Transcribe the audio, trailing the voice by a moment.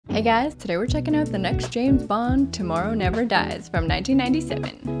Hey guys, today we're checking out the next James Bond, Tomorrow Never Dies from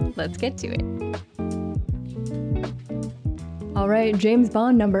 1997. Let's get to it. Alright, James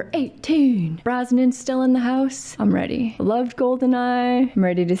Bond number 18. Brosnan's still in the house. I'm ready. Loved GoldenEye. I'm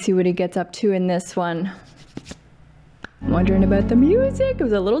ready to see what he gets up to in this one. I'm wondering about the music. It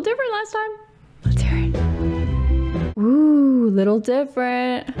was a little different last time. Let's hear it. Ooh, little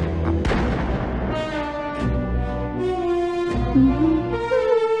different.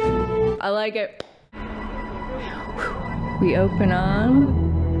 I like it. We open on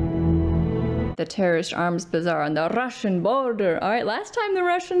the terrorist arms bazaar on the Russian border. All right, last time the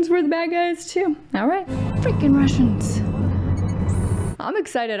Russians were the bad guys too. All right, freaking Russians. I'm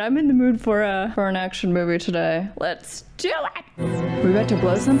excited. I'm in the mood for an action movie today. Let's do it. We about to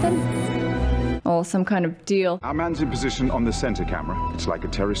blow something? Oh, some kind of deal. Our man's in position on the center camera. It's like a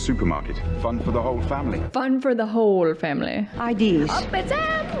terrorist supermarket. Fun for the whole family. Fun for the whole family. IDs. Up it's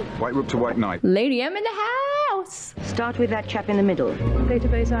M! White Rook to White Knight. Lady M in the house. Start with that chap in the middle.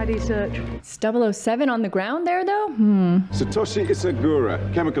 Database ID search. It's 007 on the ground there, though? Satoshi Isagura,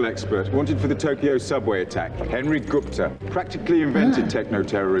 chemical expert, wanted for the Tokyo subway attack. Henry Gupta, practically invented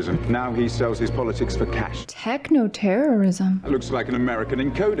techno-terrorism. Now he sells his politics for cash. Techno-terrorism. Looks like an American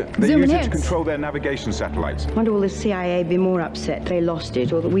encoder. They Zoom use it in. to control their navigation satellites. Wonder will the CIA be more upset they lost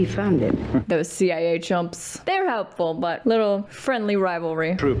it or that we found it? Those CIA chumps. They're helpful, but little friendly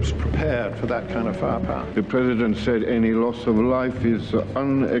rivalry. Troops prepared for that kind of firepower. The president said any loss of life is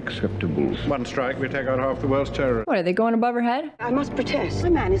unacceptable. One strike, we take out half the world's terrorists. What, are they going above her head? I must protest. My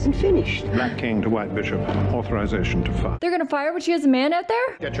man isn't finished. Black King to White Bishop. Authorization to fire. They're gonna fire when she has a man out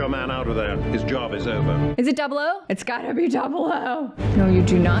there? Get your man out of there. His job is over. Is it 00? It's gotta be 00. No, you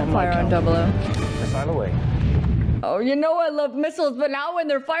do not fire on 00. Missile away. Oh, you know I love missiles, but now when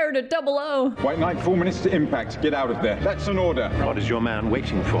they're fired at 00. White Knight, 4 minutes to impact. Get out of there. That's an order. What is your man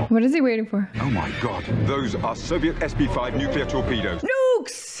waiting for? What is he waiting for? Oh my God. Those are Soviet SP-5 nuclear torpedoes.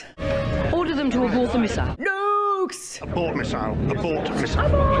 Nukes! Order them to abort the missile. Nukes! Abort missile. Abort missile.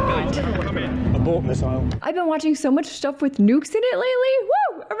 Come in. Abort missile. I've been watching so much stuff with nukes in it lately.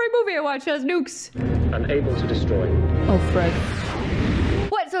 Woo! Every movie I watch has nukes. Unable to destroy. Oh, Fred.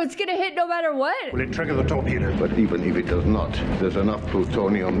 What, so it's gonna hit no matter what? Will it trigger the torpedo? But even if it does not, there's enough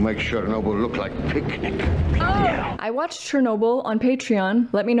plutonium to make Chernobyl look like a picnic. Oh. I watched Chernobyl on Patreon.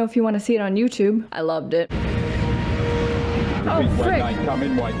 Let me know if you want to see it on YouTube. I loved it. Oh, White frick. Knight, come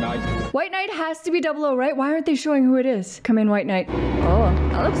in, White Knight. White Knight has to be 00, right? Why aren't they showing who it is? Come in, White Knight. Oh,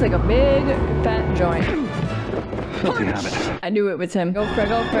 that looks like a big, fat joint. Filthy habit. I knew it was him. Go, Fred,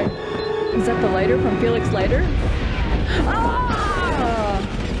 go, Fred. Is that the lighter from Felix Leiter? Ah!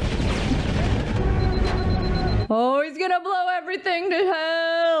 Oh, he's gonna blow everything to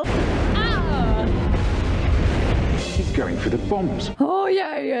hell! Ah! He's going for the bombs. Oh,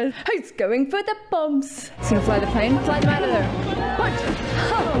 yeah, he is. He's going for the bombs. He's gonna fly the plane. Fly them out of there. Punch!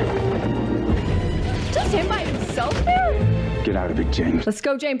 Oh! Just him by himself there? Get out of it, James. Let's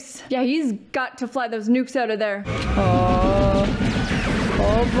go, James. Yeah, he's got to fly those nukes out of there. Oh.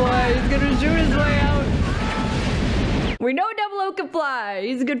 Oh boy, he's gonna shoot his way out. We know 00 can fly.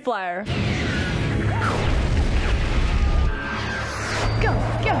 He's a good flyer. Go,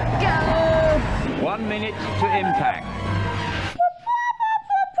 go, go! 1 minute to impact.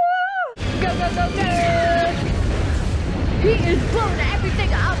 Go, go, go, go! He is blowing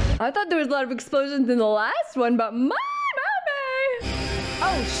everything up! I thought there was a lot of explosions in the last one, but my baby!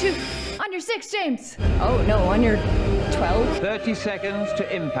 Oh, shoot! On your 6, James! Oh, no, on your 12? 30 seconds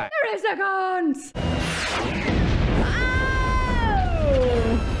to impact. 30 seconds!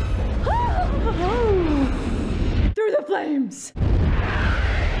 Oh! Through the flames!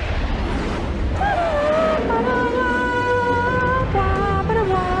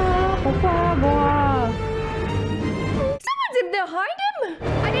 Someone's in behind him?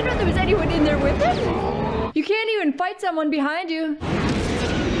 I didn't know there was anyone in there with him. You can't even fight someone behind you.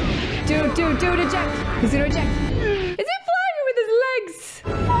 Dude, eject. He's gonna eject. Is he flying with his legs?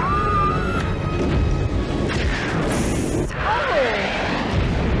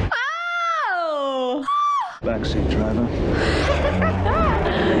 Oh! Ow! Backseat driver.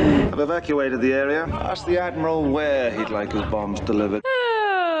 I've evacuated the area. Ask the Admiral where he'd like his bombs delivered.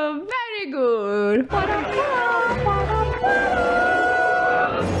 Oh, very good.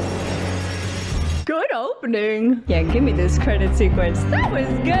 Good opening. Yeah, give me this credit sequence. That was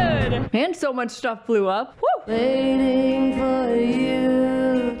good. Man, so much stuff blew up. Woo! Waiting for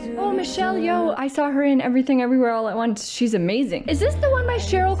you. Oh, Michelle Yeoh. I saw her in Everything Everywhere All at Once. She's amazing. Is this the one by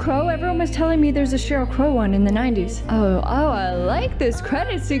Sheryl Crow? Everyone was telling me there's a Sheryl Crow one in the 90s. Oh, I like this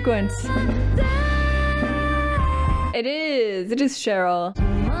credit sequence. It is Cheryl.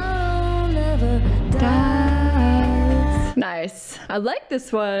 Nice. I like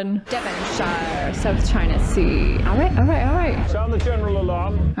this one. Devonshire, South China Sea. All right. Sound the general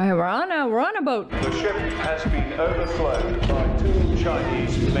alarm. All right, we're on a boat. The ship has been overflown by 2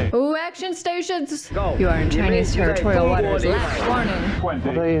 Chinese men. Ooh, action stations. You are in Chinese territorial waters. Last warning.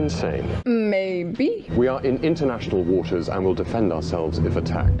 Are they insane? Maybe. We are in international waters and will defend ourselves if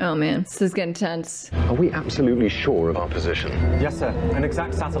attacked. Oh man, this is getting tense. Are we absolutely sure of our position? Yes, sir. An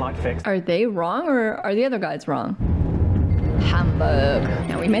exact satellite fix. Are they wrong or are the other guys wrong? Hamburg.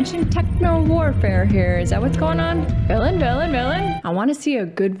 Now we mentioned techno warfare here. Is that what's going on? Villain. I want to see a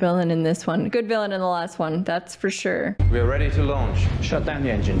good villain in this one. Good villain in the last one, that's for sure. We are ready to launch. Shut down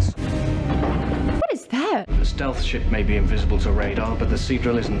the engines. What is that? The stealth ship may be invisible to radar, but the sea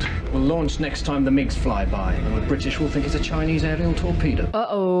drill isn't. We'll launch next time the MiGs fly by, and the British will think it's a Chinese aerial torpedo.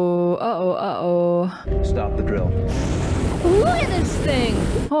 Uh-oh. Start the drill. Look at this thing!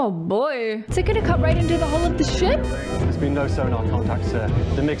 Oh boy. Is it gonna cut right into the hull of the ship? There's been no sonar contact, sir.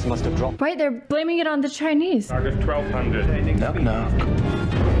 The MiGs must have dropped. Right, they're blaming it on the Chinese. Target 1200. No.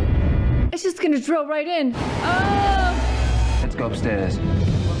 It's just gonna drill right in. Oh! Let's go upstairs.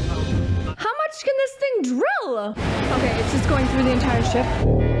 How much can this thing drill? Okay, it's just going through the entire ship.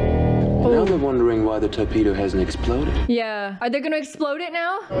 Now they're wondering why the torpedo hasn't exploded. Yeah. Are they gonna explode it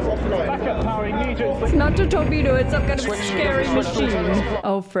now? Backup power immediately. It's not a torpedo, it's some kind of scary machine.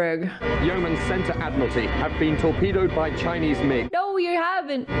 Oh, frig. Yeoman Center Admiralty have been torpedoed by Chinese MiG. No, you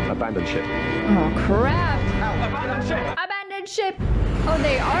haven't. Abandoned ship. Oh, crap. Abandoned ship. Oh,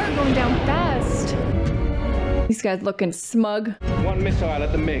 they are going down fast. These guys looking smug. 1 missile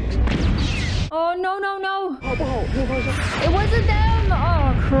at the MiGs. Oh, no. It wasn't them.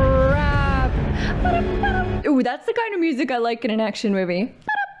 Oh, crap. Ooh, that's the kind of music I like in an action movie.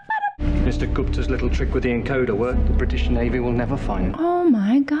 Mr. Gupta's little trick with the encoder worked. The British Navy will never find Oh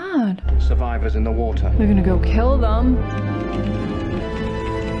my god. survivors in the water. They're gonna go kill them.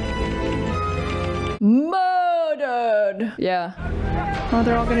 Murdered. Yeah. Oh,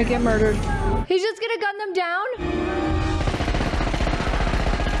 they're all gonna get murdered. He's just gonna gun them down?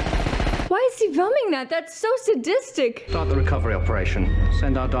 Why is he filming that? That's so sadistic. Start the recovery operation.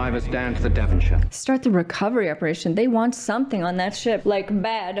 Send our divers down to the Devonshire. Start the recovery operation. They want something on that ship. Like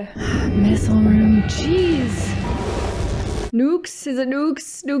bad. Missile room. Jeez. Nukes? Is it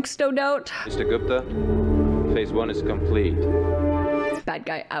nukes? Nukes, no doubt. Mr. Gupta, phase 1 is complete. Bad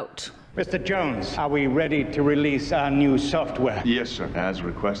guy out. Mr. Jones, are we ready to release our new software? Yes, sir. As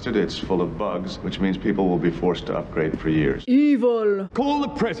requested, it's full of bugs, which means people will be forced to upgrade for years. Evil. Call the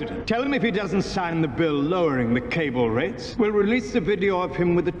president. Tell him if he doesn't sign the bill lowering the cable rates, we'll release the video of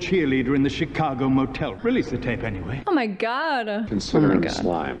him with a cheerleader in the Chicago motel. Release the tape anyway. Oh my god. Consider him God.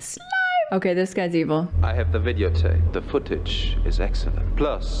 slime. Okay, this guy's evil. I have the videotape. The footage is excellent.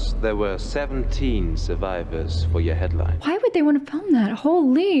 Plus, there were 17 survivors for your headline. Why would they want to film that?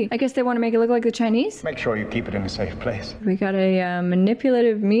 Holy. I guess they want to make it look like the Chinese? Make sure you keep it in a safe place. We got a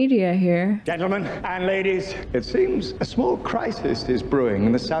manipulative media here. Gentlemen and ladies, it seems a small crisis is brewing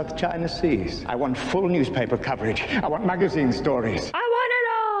in the South China Seas. I want full newspaper coverage. I want magazine stories. I want it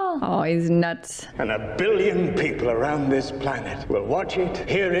all! Oh, he's nuts. And 1 billion people around this planet will watch it,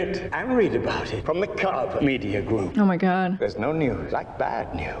 hear it, and read about it from the Carver Media Group. Oh my god. There's no news like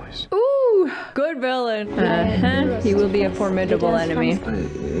bad news. Ooh, good villain. He will be a formidable enemy.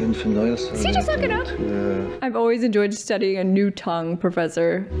 Is he just looking up? I've always enjoyed studying a new tongue,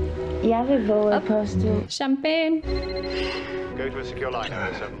 Professor. Champagne. Go to a secure line.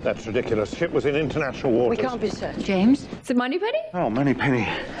 That's ridiculous. Ship was in international waters. We can't be certain. James? Is it Moneypenny? Oh, Moneypenny.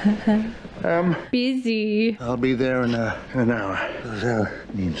 Busy. I'll be there in an hour.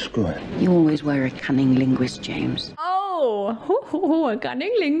 Means good. You always were a cunning linguist, James. Oh, a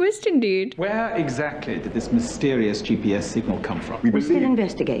cunning linguist indeed. Where exactly did this mysterious GPS signal come from? We're still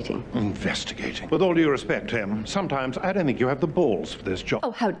investigating. Investigating. With all due respect, Tim, sometimes I don't think you have the balls for this job.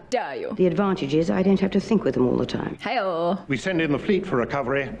 Oh, how dare you. The advantage is I don't have to think with them all the time. Hey-oh. We send in the fleet for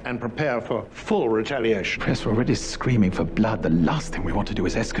recovery and prepare for full retaliation. Press are already screaming for blood. The last thing we want to do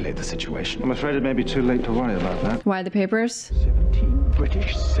is escalate the situation. I'm afraid it may be too late to worry about that. Why the papers? 17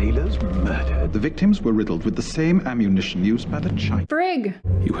 British sailors murdered. The victims were riddled with the same ammunition used by the Chinese. Brig.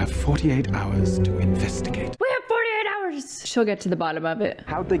 You have 48 hours to investigate. We have 48 hours. She'll get to the bottom of it.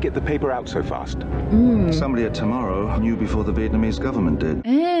 How'd they get the paper out so fast? Somebody at Tomorrow knew before the Vietnamese government did.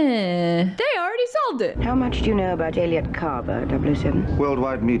 They already called it. How much do you know about Elliot Carver, 007?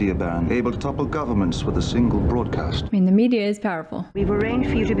 Worldwide media baron, able to topple governments with a single broadcast. I mean, the media is powerful. We've arranged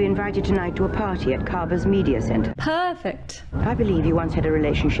for you to be invited tonight to a party at Carver's Media Center. Perfect. I believe you once had a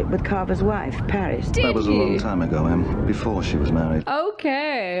relationship with Carver's wife, Paris. That was a long time ago, Em, before she was married.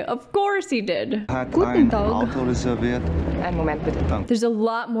 Okay, of course he did. Hat Guten ein Tag. Auto reserviert. Ein Moment, bitte. There's a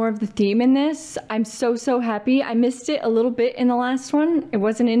lot more of the theme in this. I'm so happy. I missed it a little bit in the last one. It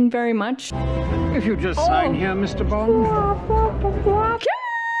wasn't in very much. If you just sign here, Mr. Bond.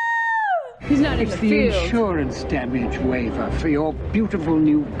 He's not in It's the the field. insurance damage waiver for your beautiful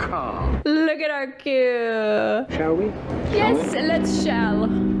new car. Look at our queue. Shall we? Yes, let's shall.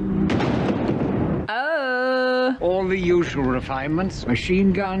 Oh. All the usual refinements,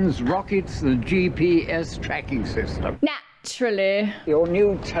 machine guns, rockets, the GPS tracking system. Naturally. Your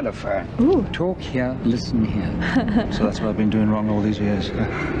new telephone. Ooh. Talk here, listen here. So that's what I've been doing wrong all these years.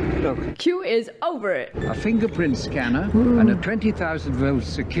 Look, Q is over it. a fingerprint scanner and a 20,000 volt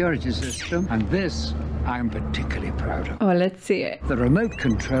security system, and this I'm particularly proud of. Oh, let's see it. The remote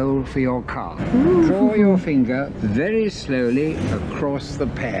control for your car. Draw your finger very slowly across the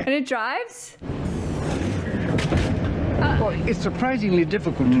pad. And it drives? Well, it's surprisingly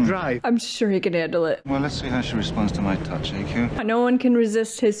difficult to drive. I'm sure he can handle it. Well, let's see how she responds to my touch, Q. No one can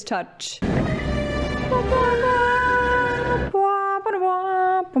resist his touch.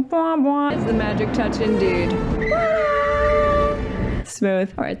 It's the magic touch indeed.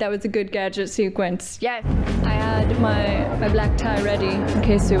 Smooth. All right, that was a good gadget sequence. Yes, I had my black tie ready in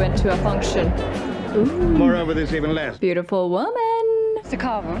case we went to a function. Ooh. Moreover, there's even less. Beautiful woman. Mr.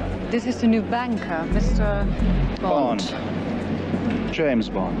 Carver, this is the new banker, Mr. Bond. James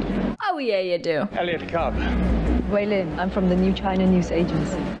Bond. Oh yeah, you do. Elliot Carver. Wei Lin, I'm from the New China News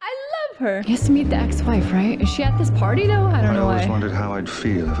Agency. I love her. He has to meet the ex-wife, right? Is she at this party though? I don't know I always why. wondered how I'd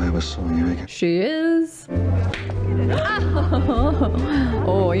feel if I ever saw you again. She is.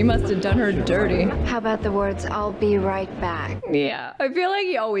 Oh, you must have done her dirty. How about the words, I'll be right back? Yeah, I feel like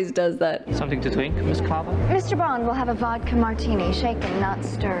he always does that. Something to drink, Miss Carver? Mr. Bond will have a vodka martini, shaken, not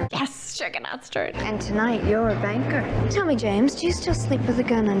stirred. Yes, shaken, not stirred. And tonight, you're a banker. Tell me, James, do you still sleep with a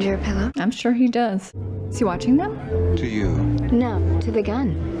gun under your pillow? I'm sure he does. Is he watching them? To you. No, to the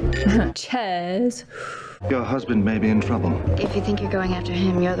gun. Chess. Your husband may be in trouble. If you think you're going after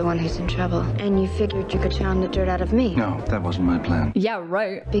him, you're the one who's in trouble. And you figured you could pound the dirt out of me. No, that wasn't my plan. Yeah,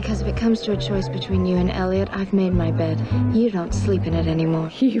 right. Because if it comes to a choice between you and Elliot, I've made my bed. You don't sleep in it anymore.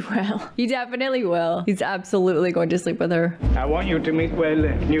 He will. He definitely will. He's absolutely going to sleep with her. I want you to meet Wei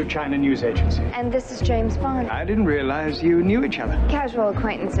Lin, New China News Agency. And this is James Bond. I didn't realize you knew each other. Casual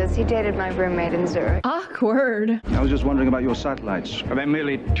acquaintances. He dated my roommate in Zurich. Awkward. I was just wondering about your satellites. Are they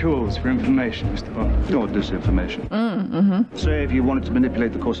merely tools for information, Mr. Bond? Or disinformation. Say if you wanted to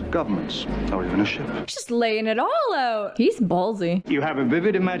manipulate the course of governments, or even a ship. Just laying it all out. He's ballsy. You have a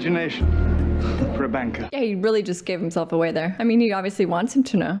vivid imagination for a banker. Yeah, he really just gave himself away there. I mean, he obviously wants him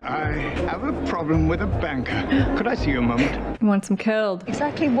to know. I have a problem with a banker. Could I see you a moment? He wants him killed.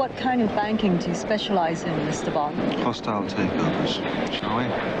 Exactly what kind of banking do you specialize in, Mr. Bond? Hostile takeovers, shall we?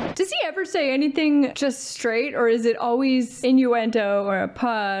 Does he ever say anything just straight, or is it always innuendo or a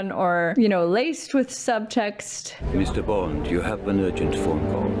pun or, you know, laced with subtext? Mr. Bond, you have an urgent phone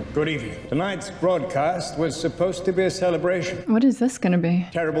call. Good evening. Tonight's broadcast was supposed to be a celebration. What is this gonna be?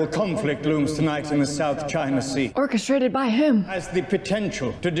 Terrible conflict looms tonight in the South China Sea. Orchestrated by him. Has the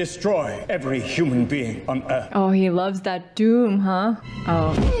potential to destroy every human being on Earth. Oh, he loves that doom, huh?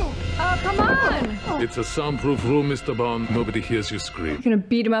 Oh. Oh, come on! It's a soundproof room, Mr. Bond. Nobody hears you scream. You're gonna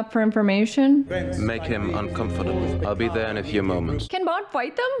beat him up for information? Make him uncomfortable. I'll be there in a few moments. Can Bond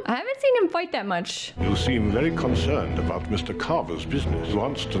fight them? I haven't seen him fight that much. You seem very concerned about Mr. Carver's business. He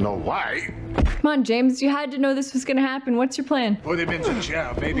wants to know why. Come on, James, you had to know this was gonna happen. What's your plan? Put him in the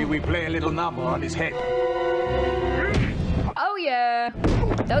chair. Maybe we play a little number on his head. Oh yeah,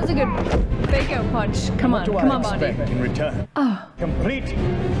 that was a good fake-out punch. Come on, come on, Bonnie. In return? Oh. Complete,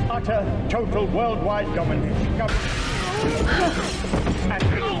 utter, total worldwide domination.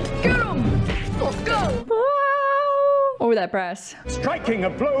 Get him! Let's go! Over that brass. Striking a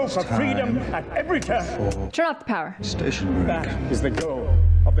blow for freedom at every turn. Turn off the power. Station break. That is the goal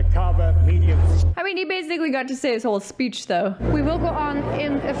of the Carver Media. I mean, he basically got to say his whole speech, though. We will go on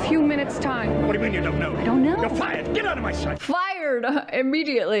in a few minutes' time. What do you mean you don't know? I don't know. You're fired. Get out of my sight. Fired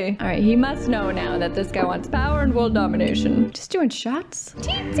immediately. All right, he must know now that this guy wants power and world domination. Just doing shots.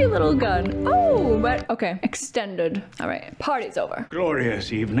 Teensy little gun. Oh, but okay. Extended. All right, party's over.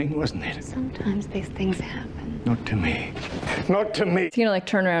 Glorious evening, wasn't it? Sometimes these things happen. Not to me. Not to me. Is he gonna like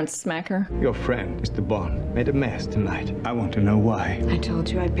turn around and smack her? Your friend, Mr. Bond, made a mess tonight. I want to know why. I told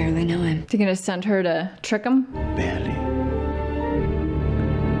to? I barely know him. Is he gonna send her to trick him? Barely.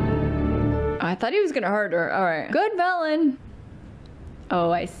 I thought he was gonna hurt her. All right. Good villain.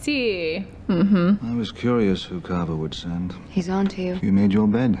 Oh, I see. Mm-hmm. I was curious who Carver would send. He's on to you. You made your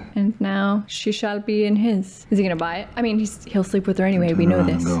bed. And now she shall be in his. Is he gonna buy it? I mean, he'll sleep with her anyway. We know Turn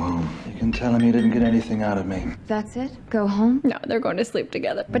around this. and go home. You can tell him you didn't get anything out of me. That's it? Go home? No, they're going to sleep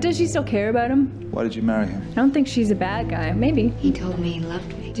together. But does she still care about him? Why did you marry him? I don't think she's a bad guy. Maybe. He told me he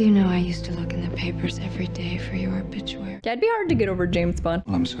loved me. Do you know I used to look in the papers every day for your obituary? Yeah, it'd be hard to get over James Bond.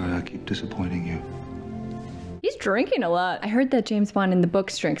 Well, I'm sorry I keep disappointing you. He's drinking a lot. I heard that James Bond in the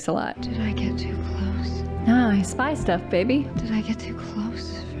books drinks a lot. Did I get too close? Ah, spy stuff, baby. Did I get too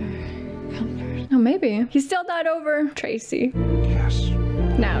close for comfort? Oh, maybe. He's still not over Tracy. Yes.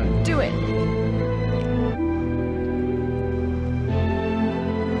 Now, do it.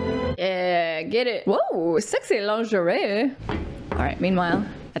 Yeah, get it. Whoa, sexy lingerie. All right, meanwhile,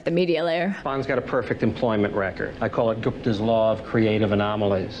 at the media layer. Bond's got a perfect employment record. I call it Gupta's law of creative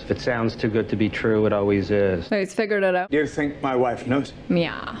anomalies. If it sounds too good to be true, it always is. So he's figured it out. Do you think my wife knows?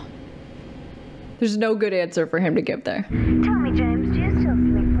 Yeah. There's no good answer for him to give there. Tell me, James, do you still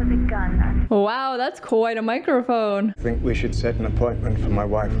sleep with a gun? Wow, that's quite a microphone. I think we should set an appointment for my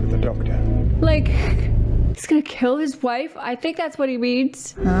wife with the doctor. Like, he's gonna kill his wife? I think that's what he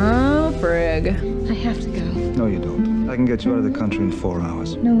means. Oh, frig. I have to go. No, you don't. I can get you out of the country in 4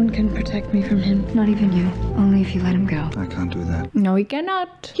 hours. No one can protect me from him. Not even you. Only if you let him go. I can't do that. No, he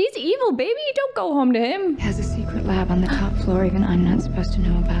cannot. He's evil, baby. Don't go home to him. He has a secret lab on the top floor even I'm not supposed to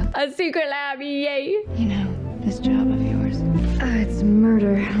know about. A secret lab, yay. You know, this job of yours. It's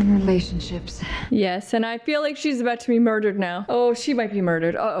murder on relationships. Yes, and I feel like she's about to be murdered now. Oh, she might be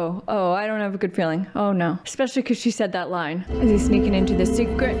murdered. Uh-oh. Oh, I don't have a good feeling. Oh, no. Especially because she said that line. Is he sneaking into the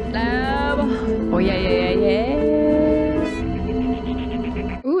secret lab? Oh, yeah, yeah, yeah, yeah.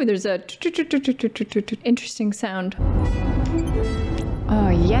 Ooh, there's a interesting sound. Oh,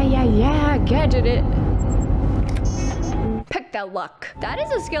 yeah, yeah, yeah. Gadget it. Pick that lock. That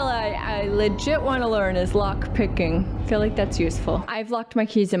is a skill I legit want to learn, is lock picking. I feel like that's useful. I've locked my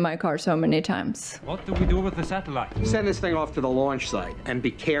keys in my car so many times. What do we do with the satellite? Send this thing off to the launch site. And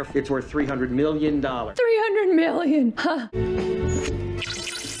be careful, it's worth $300 million. 300 million, huh? Oh,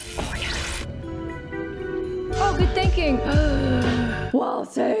 yeah. Oh, good thinking. Wall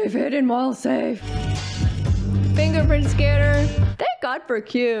safe, hidden wall safe. Fingerprint scanner. Thank God for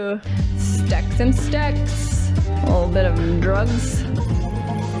Q. Stacks and stacks. A little bit of drugs.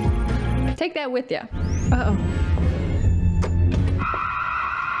 Take that with you. Uh-oh.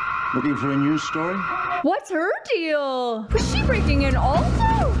 Looking for a news story? What's her deal? Was she breaking in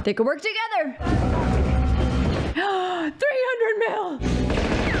also? They could work together. 300 mil.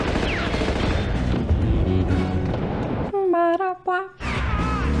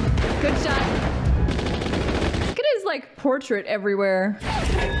 Good shot. Look at his, like, portrait everywhere.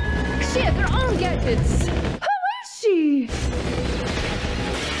 She has her own gadgets. Who is she?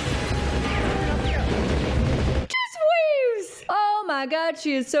 Just waves. Oh my God,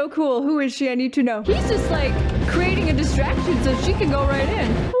 she is so cool. Who is she? I need to know. He's just like creating a distraction so she can go right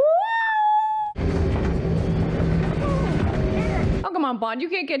in. Oh, come on, Bond. You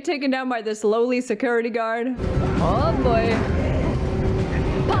can't get taken down by this lowly security guard. Oh boy.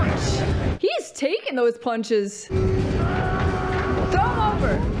 Punch. He's taking those punches. Throw him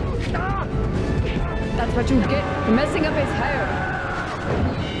over. That's what you get for messing up his hair.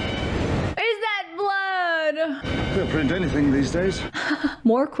 Is that blood? They'll print anything these days.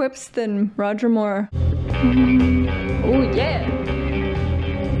 More quips than Roger Moore. Oh, yeah.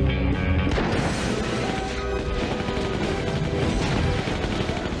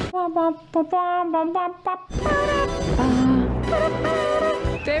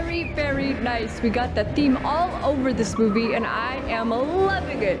 Very, very nice. We got the theme all over this movie, and I am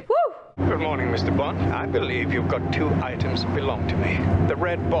loving it. Woo! Good morning, Mr. Bond. I believe you've got 2 items that belong to me. The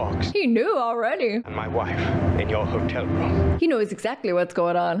red box. He knew already. And my wife in your hotel room. He knows exactly what's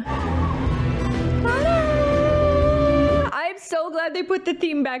going on. I'm so glad they put the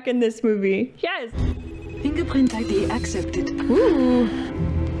theme back in this movie. Yes. Fingerprint ID accepted. Ooh.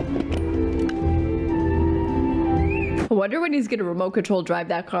 I wonder when he's gonna remote control drive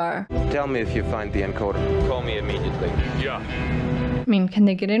that car. Tell me if you find the encoder. Call me immediately. Yeah. I mean, can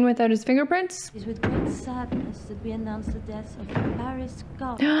they get in without his fingerprints? It is with great sadness that we announce the death of Paris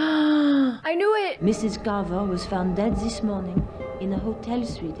Carver. I knew it! Mrs. Carver was found dead this morning in a hotel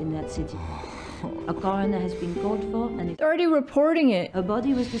suite in that city. A coroner has been called for and They're already reporting it. a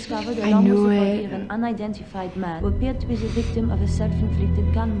body was discovered along with the body of an unidentified man who appeared to be the victim of a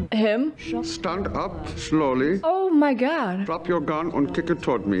self-inflicted gun wound. Him? Stand up slowly. Oh my god. Drop your gun and kick it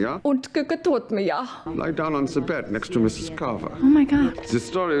toward me, yeah? Und tot me, ja. Lie down on the bed next to Mrs. Carver. Oh my god. The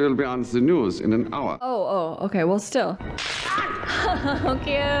story will be on the news in an hour. Oh, okay, well still. How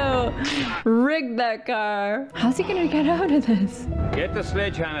cute. Rig that car. How's he gonna get out of this? Get the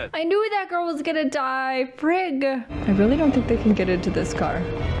sledgehammer. I knew that girl was gonna die. Frig. I really don't think they can get into this car.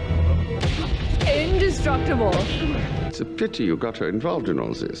 Indestructible. It's a pity you got her involved in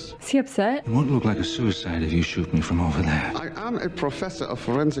all this. Is he upset? It won't look like a suicide if you shoot me from over there. I am a professor of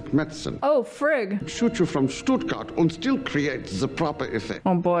forensic medicine. Oh, frig. Shoot you from Stuttgart and still create the proper effect.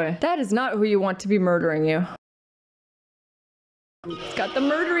 Oh boy. That is not who you want to be murdering you. He's got the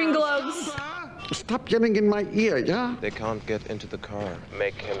murdering gloves. Stop yelling in my ear, yeah? They can't get into the car.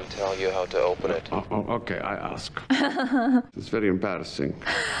 Make him tell you how to open it. Okay, I ask. It's very embarrassing.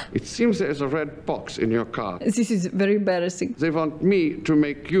 It seems there is a red box in your car. This is very embarrassing. They want me to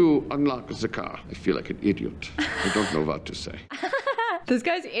make you unlock the car. I feel like an idiot. I don't know what to say. This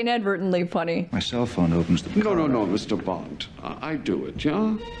guy's inadvertently funny. My cell phone opens the car. No, Mr. Bond. I do it,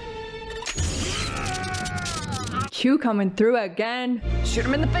 yeah? Q coming through again. Shoot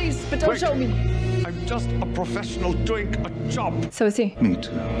him in the face, but don't show me. I'm just a professional doing a job. So is he. Me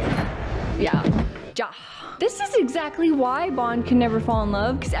too. Yeah. This is exactly why Bond can never fall in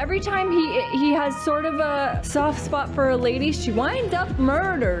love, because every time he has sort of a soft spot for a lady, she winds up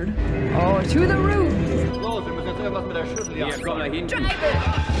murdered. Oh, to the roof. Drive it.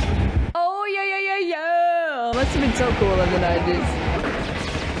 Oh, yeah. Must have been so cool in the 90s.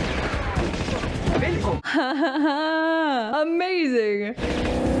 Amazing.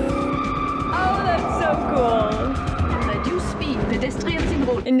 Oh, that's so cool. Reduce speed, pedestrians in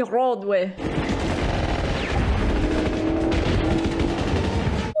road. In the roadway.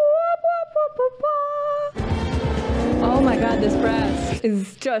 Oh my god, this brass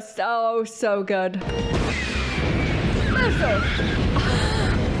is just so good.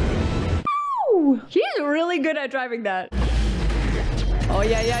 Oh, he's really good at driving that. Oh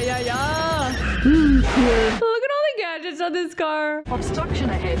yeah. Look at all the gadgets on this car. Obstruction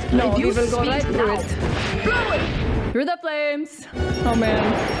ahead. No, he Reduce will go speed right through now. it. Blow it! Through the flames. Oh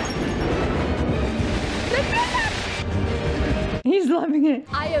man. He's loving it.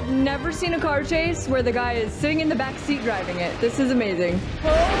 I have never seen a car chase where the guy is sitting in the back seat driving it. This is amazing.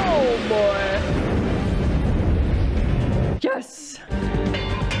 Oh boy. Yes.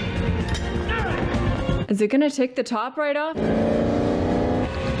 Is it gonna take the top right off?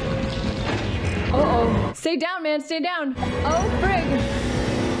 Uh-oh. Stay down, man. Stay down. Oh, frig.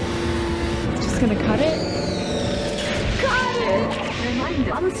 It's just gonna cut it. Cut it!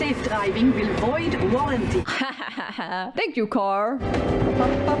 Reminder, unsafe driving will void warranty. Thank you, car.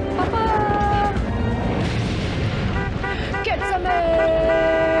 Get some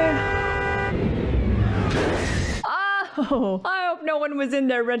air! Oh, I hope no one was in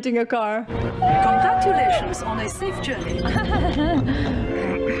there renting a car. Congratulations on a safe journey.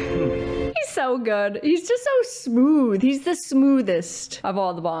 He's so good. He's just so smooth. He's the smoothest of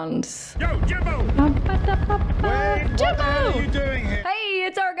all the Bonds. Yo, Jimbo! Wait, what the hell are you doing here? Hey,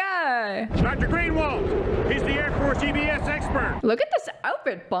 it's our guy. Dr. Greenwald. He's the Air Force EBS expert. Look at this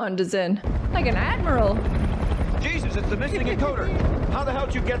outfit Bond is in. Like an admiral. Jesus, it's the missing encoder. How the hell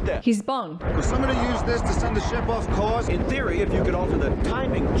did you get that? He's Bond. Was somebody use this to send the ship off course? In theory, if you could alter the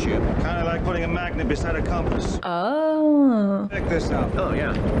timing chip. Kind of like putting a magnet beside a compass. Oh. Check this out. Oh,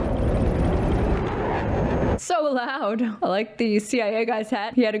 yeah. So loud. I like the CIA guy's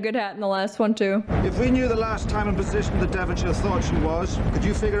hat. He had a good hat in the last one too. If we knew the last time and position the Devonshire thought she was, could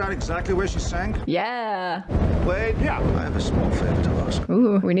you figure out exactly where she sank? Yeah. Wade? Yeah. I have a small favor to ask.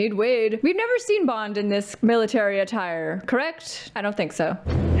 Ooh, we need Wade. We've never seen Bond in this military attire, correct? I don't think so.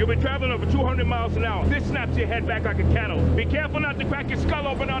 You'll be traveling over 200 miles an hour. This snaps your head back like a kettle. Be careful not to crack your skull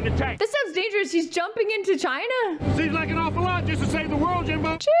open on the tank. This sounds dangerous. He's jumping into China. Seems like an awful lot just to save the world,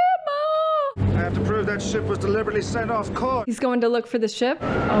 Jimbo. Jimbo! I have to prove that ship was deliberately sent off course. He's going to look for the ship.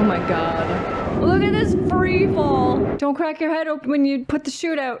 Oh my god. Look at this free fall. Don't crack your head open when you put the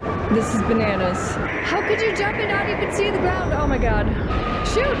chute out. This is bananas. How could you jump and not even see the ground? Oh my god.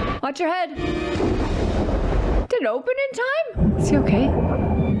 Shoot! Watch your head. Did it open in time? Is he okay?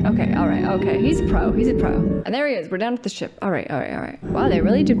 Okay, alright, okay. He's a pro. He's a pro. And there he is. We're down at the ship. Alright. Wow, they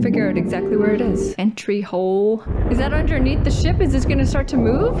really did figure out exactly where it is. Entry hole. Is that underneath the ship? Is this gonna start to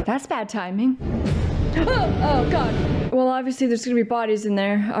move? That's bad timing. Oh god. Well, obviously there's gonna be bodies in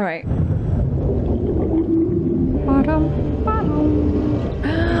there. Alright.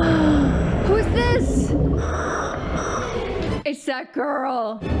 Who is this? It's that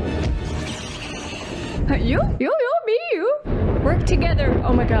girl. You, me, you. Work together.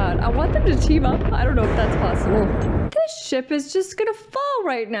 Oh my god, I want them to team up. I don't know if that's possible. This ship is just gonna fall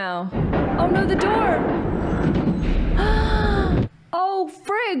right now. Oh no, the door. Oh,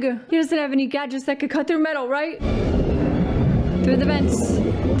 frig. He doesn't have any gadgets that could cut through metal, right? Through the vents.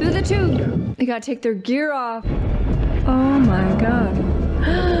 Through the tube. They gotta take their gear off. Oh my god.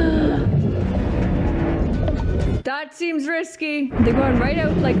 That seems risky. They're going right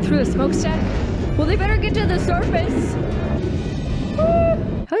out like through a smokestack. Well, they better get to the surface.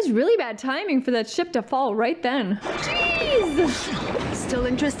 That was really bad timing for that ship to fall right then. Jeez! Still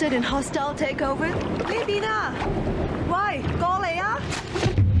interested in hostile takeover? Maybe not. Why?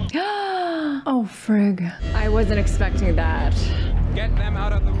 Oh, frig. I wasn't expecting that. Get them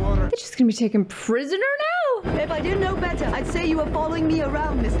out of the water. They're just gonna be taken prisoner now? If I didn't know better, I'd say you were following me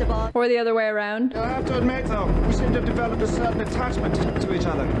around, Mr. Bond. Or the other way around. I have to admit, though, we seem to have developed a certain attachment to each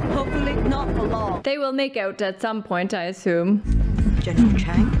other. Hopefully not for long. They will make out at some point, I assume. General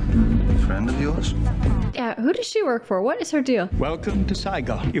Chang? Friend of yours? Yeah, who does she work for? What is her deal? Welcome to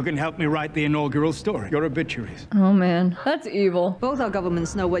Saigon. You can help me write the inaugural story, your obituaries. Oh man, that's evil. Both our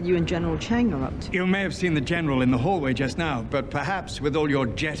governments know what you and General Chang are up to. You may have seen the general in the hallway just now, but perhaps with all your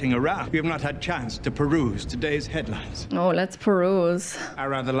jetting around, you have not had chance to peruse today's headlines. Oh, let's peruse. I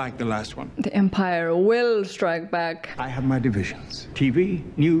rather like the last one. The Empire will strike back. I have my divisions. TV,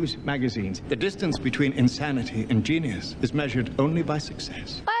 news, magazines. The distance between insanity and genius is measured only by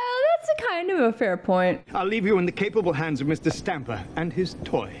success. That's a kind of a fair point. I'll leave you in the capable hands of Mr. Stamper and his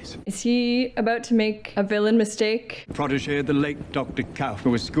toys. Is he about to make a villain mistake? Protege of the late Dr. Kauf, who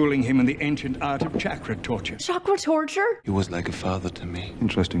was schooling him in the ancient art of chakra torture. Chakra torture? He was like a father to me.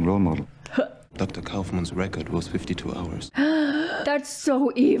 Interesting role model. Dr. Kaufman's record was 52 hours. That's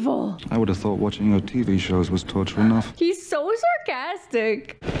so evil. I would have thought watching your TV shows was torture enough. He's so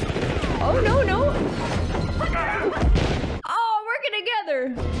sarcastic. Oh, no, no. Oh, working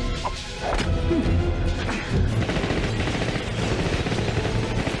together.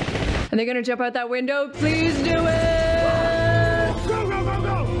 Are they gonna jump out that window? Please do it! Go, go, go,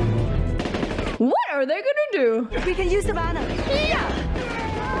 go! What are they gonna do? We can use Savannah. Yeah!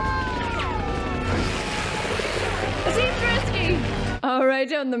 It seems risky. Oh, right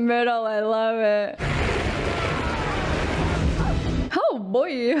down the middle. I love it. Oh,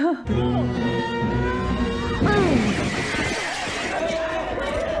 boy.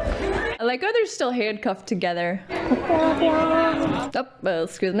 I like how they're still handcuffed together. Oh,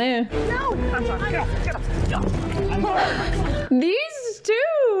 excuse me. No! These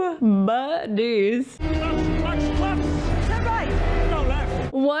two buddies. Turn right. No,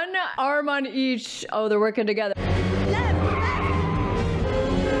 left. One arm on each. Oh, they're working together.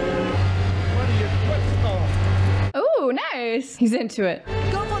 Oh, nice. He's into it.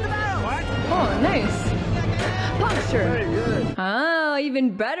 Go for the barrel. What? Oh, nice. Posture. Very good. Oh,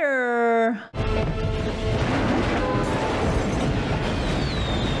 even better.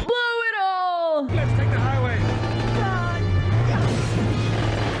 Blow it all. Let's take the highway.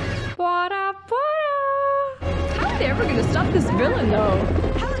 Wada, wada. How are they ever going to stop this villain, though?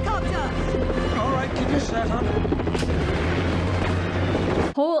 Helicopter. All right, keep your set, huh?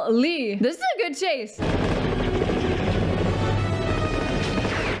 Holy. This is a good chase.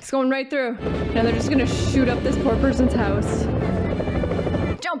 It's going right through. Now they're just gonna shoot up this poor person's house.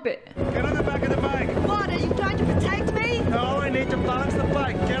 Jump it. Get on the back of the bike. What, are you trying to protect me? No, I need to balance the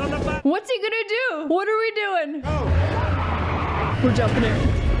bike. Get on the back. What's he gonna do? What are we doing? Oh. We're jumping in.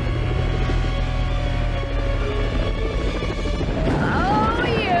 Oh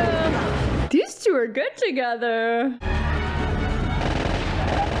yeah. These two are good together.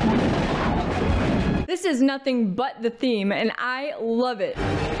 This is nothing but the theme, and I love it.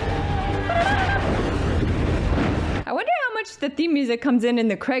 I wonder how much the theme music comes in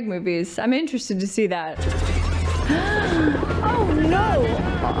the Craig movies. I'm interested to see that. Oh no!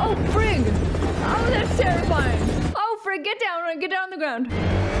 Oh frig! Oh, that's terrifying! Oh frig, get down on the ground.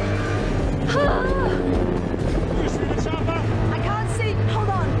 You see the chopper? I can't see. Hold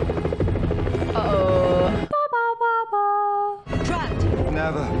on. Uh-oh. Trapped.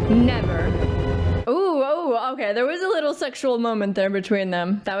 Never. Never. Ooh, oh, okay. There was a little sexual moment there between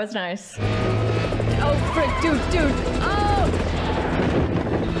them. That was nice. Oh, frick, dude. Oh!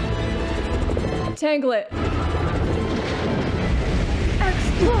 Tangle it.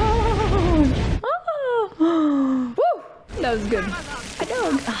 Explode! Oh! Woo! That was good. I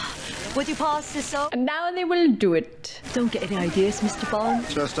don't. Would you pass this up? And now they will do it. Don't get any ideas, Mr. Bond.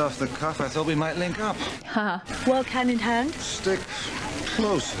 Just off the cuff, I thought we might link up. Haha. Work hand in hand. Stick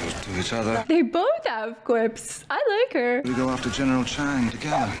closer to each other. They both have quips. I like her. We go after General Chang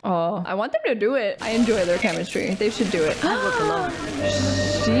together. Oh, I want them to do it. I enjoy their chemistry. They should do it. I work alone.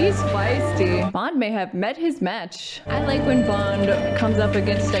 She's feisty. Bond may have met his match. I like when Bond comes up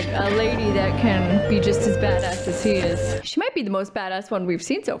against a lady that can be just as badass as he is. She might be the most badass one we've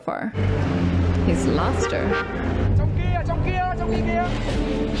seen so far. He's lost her.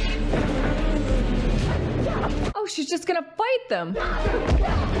 Oh, she's just gonna fight them.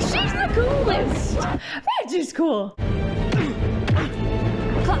 She's the coolest. Reggie's cool.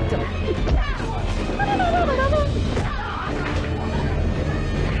 Clocked him.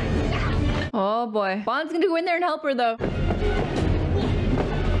 Oh boy. Bond's gonna go in there and help her though.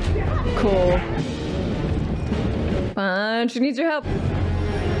 Cool. Bond, she needs your help.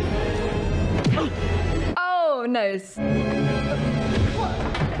 Oh, nice.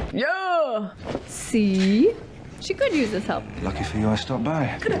 Yeah. See? She could use this help. Lucky for you I stopped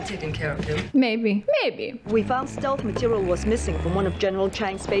by. Could have taken care of him. Maybe. Maybe. We found stealth material was missing from one of General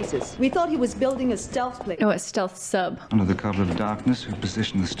Chang's bases. We thought he was building a stealth plane. Oh, a stealth sub. Under the cover of darkness, we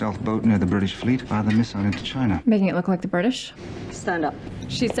positioned the stealth boat near the British fleet, fired the missile into China. Making it look like the British. Stand up.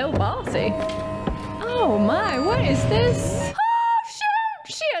 She's so bossy. Oh my, what is this? Oh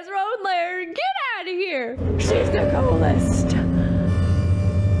shoot! She has her own lair. Get out of here. She's the coolest.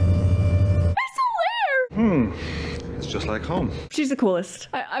 It's just like home. She's the coolest.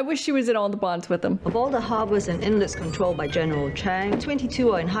 I wish she was in all the Bonds with them. Of all the harbors and inlets controlled by General Chang,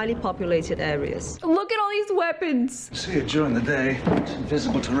 22 are in highly populated areas. Look at all these weapons. See it during the day. It's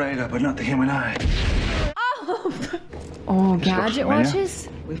invisible to radar, but not the human eye. Oh, oh, gadget watches?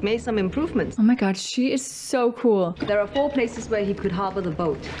 We've made some improvements. Oh my god, she is so cool. There are 4 places where he could harbor the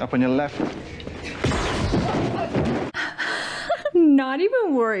boat. Up on your left. Not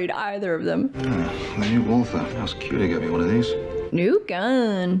even worried, either of them. The new Walther. How's cute to get me one of these. New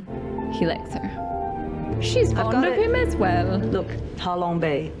gun. He likes her. She's fond of him as well. Look, Ha Long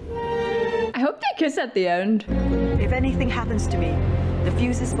Bay. I hope they kiss at the end. If anything happens to me, the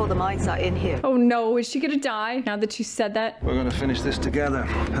fuses for the mines are in here. Oh no, is she gonna die now that she said that? We're gonna finish this together.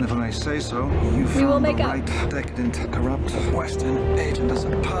 And if I may say so, you found the right decadent, corrupt Western agent as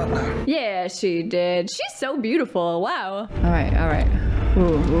a partner. Yeah, she did. She's so beautiful. Wow. Alright, alright.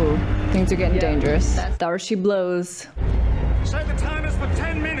 Ooh. Things are getting dangerous. There she blows. So the time is for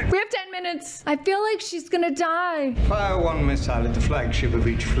 10 minutes. We have 10 minutes. I feel like she's gonna die. Fire one missile at the flagship of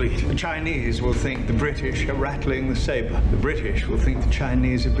each fleet. The Chinese will think the British are rattling the saber. The British will think the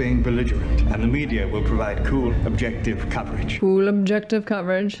Chinese are being belligerent. And the media will provide cool, objective coverage. Cool, objective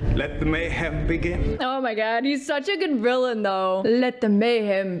coverage. Let the mayhem begin. Oh my god, he's such a good villain though. Let the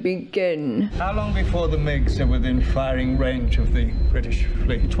mayhem begin. How long before the MiGs are within firing range of the British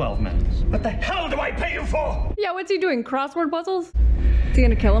fleet? 12 minutes. What the hell do I pay you for? Yeah, what's he doing? Crossword puzzles? Is he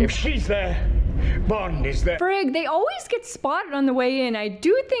gonna kill him? If she's there, Bond is there. Frig, they always get spotted on the way in. I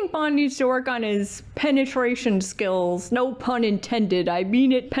do think Bond needs to work on his penetration skills. No pun intended. I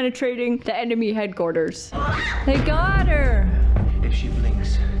mean it penetrating the enemy headquarters. They got her. If she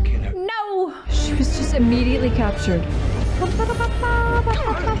blinks, kill her. No! She was just immediately captured.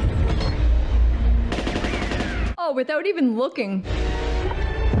 Oh, without even looking.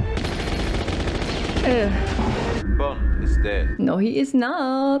 Bond is dead. No, he is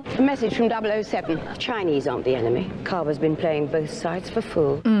not. A message from 007. Chinese aren't the enemy. Carver's been playing both sides for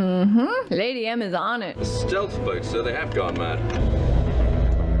full. Mm-hmm. Lady M is on it. Stealth boat, so they have gone mad.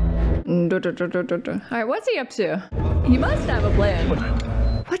 Alright, what's he up to? He must have a plan.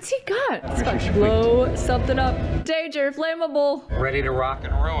 What's he got? He's got to blow something up. Danger, flammable. Ready to rock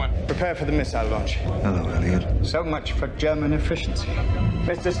and ruin. Prepare for the missile launch. Hello, Elliot. So much for German efficiency.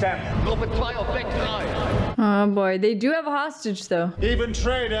 Mr. Stanley. Oh boy, they do have a hostage though. Even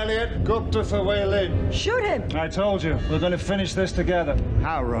trade, Elliot. Gupta for Wei Lin. Shoot him! I told you, we're going to finish this together.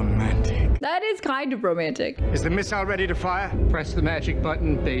 How romantic. That is kind of romantic. Is the missile ready to fire? Press the magic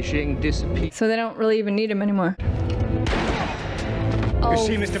button, Beijing disappears. So they don't really even need him anymore. You Oh,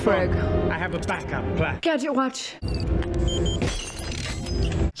 see, Mr. frig. Bond, I have a backup plan. Gadget watch.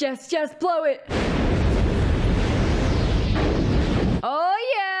 Just blow it. Oh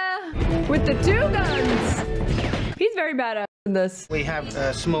yeah, with the 2 guns. He's very badass in this. We have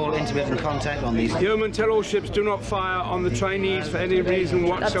small intermittent contact on these. Yeoman, tell all ships do not fire on the Chinese for any reason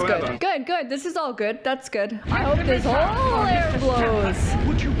whatsoever. That's good. Good. This is all good. That's good. I hope this whole air blows.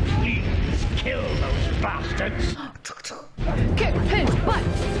 Would you please kill those bastards? Kick, pinch, butt.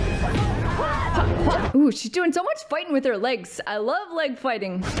 Ooh, she's doing so much fighting with her legs. I love leg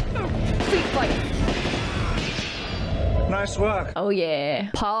fighting. Feet fight. Nice work. Oh yeah,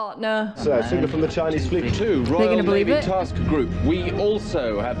 partner. So, signal from the Chinese fleet too. They Royal gonna believe Navy it? Task Group. We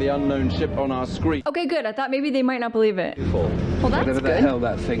also have the unknown ship on our screen. Okay, good. I thought maybe they might not believe it. Well, that's Whatever the good. hell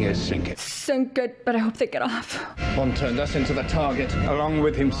that thing is, sink it. Sink it, but I hope they get off. Bond turned us into the target, along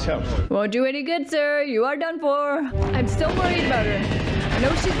with himself. Won't do any good, sir. You are done for. I'm still worried about her. I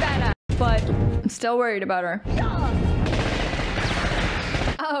know she's badass, but I'm still worried about her.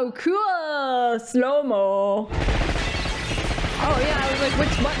 Oh, cool. Slow-mo. Oh, yeah, I was like,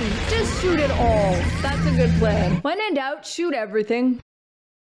 which button? Just shoot it all. That's a good plan. When in doubt, shoot everything.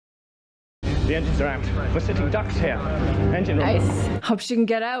 The engines are out. We're sitting ducks here. Engine room. Nice. Hope she can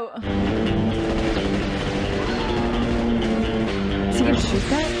get out. Is he gonna shoot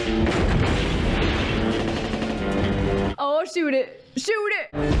that? Oh, shoot it. Shoot it.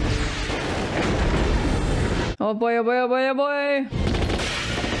 Oh boy, oh boy, oh boy, oh boy.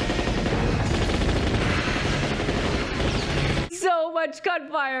 So much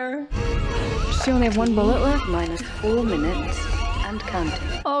gunfire. She only have one bullet left? Minus 4 minutes and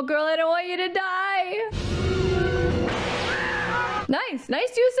counting. Oh girl, I don't want you to die. Nice,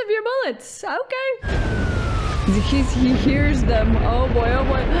 nice use of your bullets. Okay. He hears them. Oh boy, oh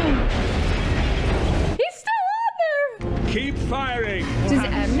boy. He's still on there. Keep firing. Does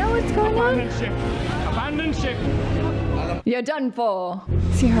M know what's going on? Abandon ship. Abandon ship. You're done for.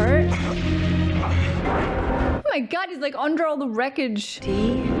 Is he hurt? Oh my god, he's like under all the wreckage.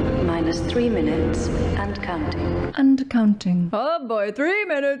 T minus 3 minutes and counting. And counting. Oh boy, 3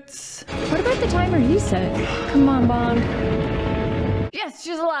 minutes. What about the timer he set? Come on, Bond. Yes,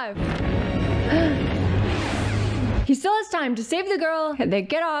 she's alive. He still has time to save the girl, and then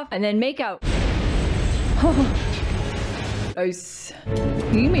get off, and then make out. Nice.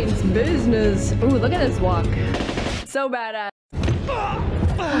 He means business. Ooh, look at this walk. So badass.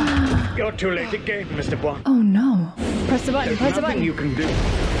 You're too late again, Mr. Bond. Oh no. Press the button, press the button. You can do.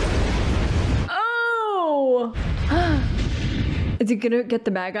 Oh! Is he gonna get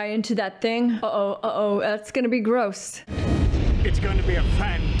the bad guy into that thing? Uh-oh, uh-oh, that's gonna be gross. It's going to be a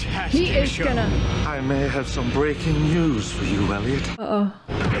fantastic He is show. gonna... I may have some breaking news for you, Elliot. Uh-oh.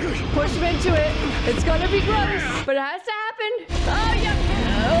 Push him into it. It's gonna be gross, but it has to happen. Oh, yeah.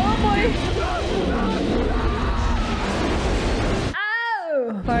 Oh, boy.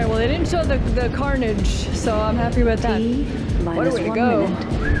 Oh! Alright, well, they didn't show the carnage, so I'm happy about that. What a way to go.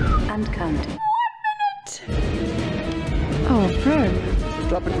 And counting. 1 minute! Oh, Fred.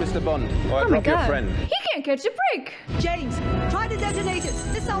 Drop it, Mr. Bond, or I Oh my drop your god. friend. He can't catch a break. James, try the detonators.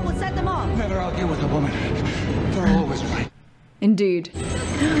 This all will set them off. Never argue with a woman. They're always right. Indeed.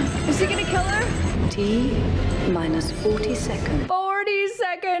 Is he gonna kill her? T minus 40 seconds. 40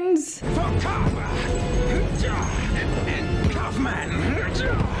 seconds.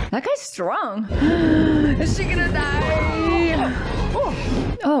 That guy's strong. Is she gonna die?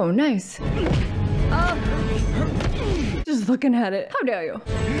 Oh, nice. Oh. Just looking at it. How dare you?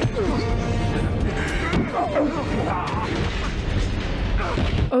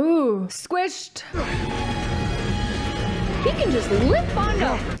 Oh, squished. He can just lift Bond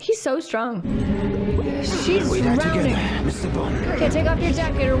up. He's so strong. She's drowning. Mr. Bond. Okay, take off your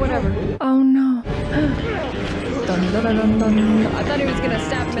jacket or whatever. Oh no. Dun, dun, dun, dun, dun. I thought he was gonna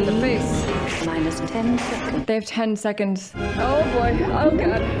stab him in the face. Minus 10 seconds. They have 10 seconds. Oh boy. Oh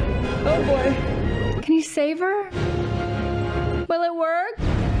god. Oh boy. Can he save her? Will it work?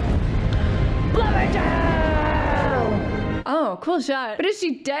 Blow it down! Oh, cool shot. But is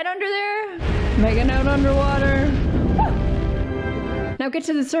she dead under there? Making out underwater. Woo! Now get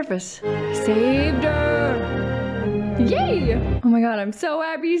to the surface. Saved her! Yay! Oh my god, I'm so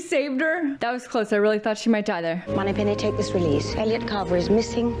happy he saved her. That was close. I really thought she might die there. Moneypenny, take this release. Elliot Carver is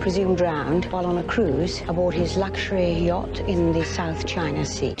missing, presumed drowned, while on a cruise aboard his luxury yacht in the South China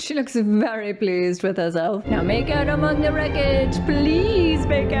Sea. She looks very pleased with herself. Now make out among the wreckage. Please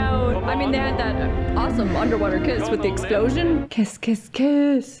make out. I mean, they had that awesome underwater kiss with the explosion. Kiss, kiss,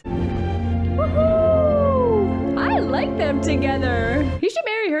 kiss. Woohoo! I like them together. You should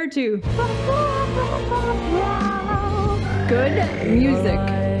marry her too. Good music.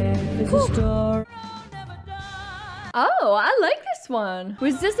 Oh, I like this one.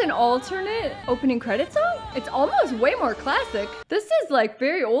 Was this an alternate opening credit song? It's almost way more classic. This is like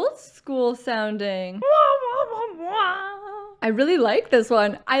very old school sounding. I really like this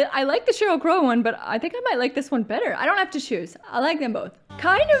one. I like the Sheryl Crow one, but I think I might like this one better. I don't have to choose. I like them both.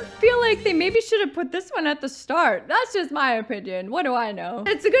 Kind of feel like they maybe should have put this one at the start. That's just my opinion. What do I know?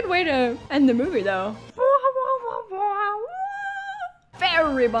 It's a good way to end the movie though.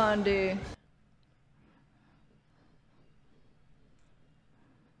 Very Bondy.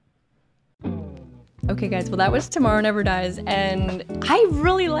 Okay guys, well that was Tomorrow Never Dies, and I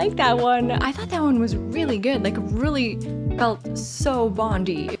really liked that one. I thought that one was really good, like really felt so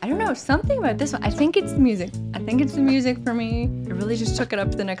Bondy. I don't know, something about this one. I think it's the music. I think it's the music for me. It really just took it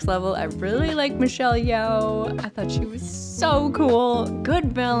up to the next level. I really like Michelle Yeoh. I thought she was so cool.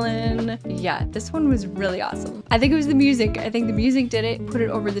 Good villain. Yeah, this one was really awesome. I think it was the music. I think the music did it, put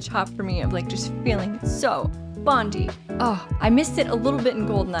it over the top for me of like just feeling so Bondy. Oh, I missed it a little bit in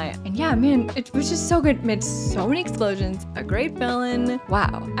GoldenEye. And yeah, man, it was just so good. It made so many explosions, a great villain.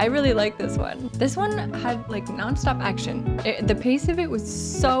 Wow, I really like this one. This one had like non-stop action. The pace of it was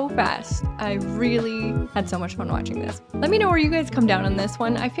so fast. I really had so much fun watching this. Let me know where you guys come down on this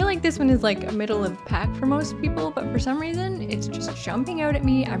one. I feel like this one is like a middle of the pack for most people, but for some reason, it's just jumping out at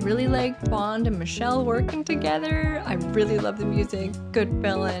me. I really liked Bond and Michelle working together. I really love the music. Good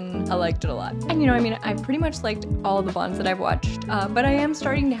villain. I liked it a lot. And you know, I mean, I pretty much liked all the Bonds that I've watched, but I am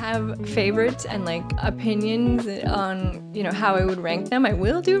starting to have favorites and like opinions on, you know, how I would rank them. I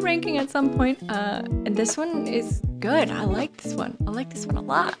will do ranking at some point, and this one is good. I like this one. I like this one a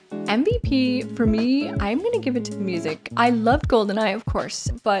lot. MVP for me, I'm gonna give it to the music. I loved GoldenEye, of course,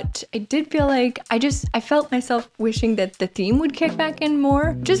 but I did feel like I felt myself wishing that the theme would kick back in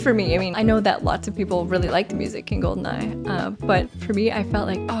more. Just for me, I mean, I know that lots of people really like the music in GoldenEye, but for me, I felt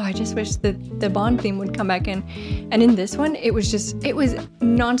like, oh, I just wish that the Bond theme would come back in. And in this one, it was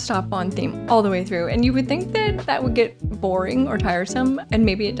non-stop Bond theme all the way through. And you would think that that would get boring or tiresome, and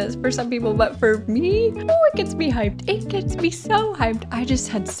maybe it does for some people, but for me, oh, it gets me hyped. It gets me so hyped. I just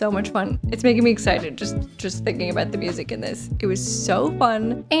had so much fun. It's making me excited just thinking about the music in this. It was so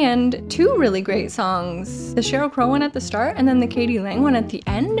fun. And two really great songs. The Sheryl Crow one at the start and then the Katie Lang one at the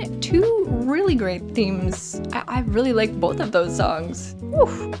end. Two really great themes. I really like both of those songs.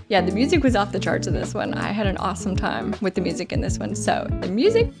 Whew. Yeah, the music was off the charts in this one. I had an awesome time with the music in this one. So the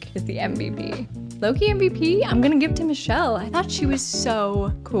music is the MVP. Low-key MVP, I'm gonna give to Michelle. I thought she was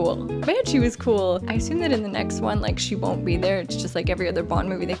so cool. Man, she was cool. I assume that in the next one, like, she won't be there. It's just like every other Bond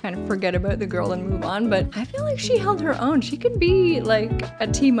movie, they kind of forget about the girl and move on, but I feel like she held her own. She could be like a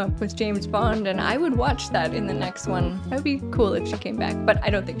team up with James Bond, and I would watch that in the next one. That would be cool if she came back, but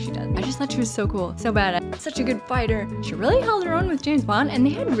I don't think she does. I just thought she was so cool, so badass, such a good fighter. She really held her own with James Bond, and they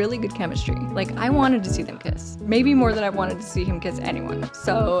had really good chemistry. Like, I wanted to see them kiss. Maybe more than I wanted to see him kiss anyone.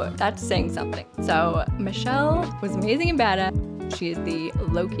 So that's saying something. So Michelle was amazing and badass. She is the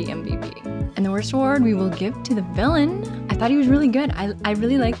low-key MVP. And the worst award we will give to the villain. I thought he was really good. I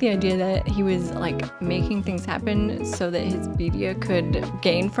really like the idea that he was like making things happen so that his media could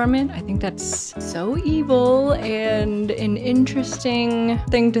gain from it. I think that's so evil and an interesting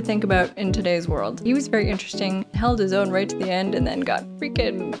thing to think about in today's world. He was very interesting, held his own right to the end, and then got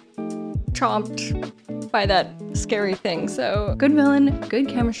freaking chomped by that scary thing. So good villain, good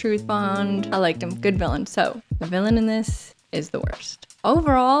chemistry with Bond. I liked him, good villain. So the villain in this is the worst.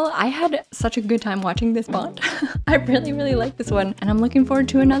 Overall, I had such a good time watching this Bond. I really like this one, and I'm looking forward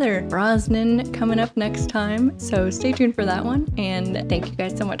to another Brosnan coming up next time. So stay tuned for that one, and thank you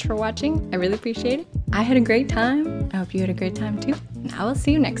guys so much for watching. I really appreciate it. I had a great time. I hope you had a great time too, and I will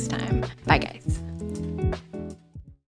see you next time. Bye guys.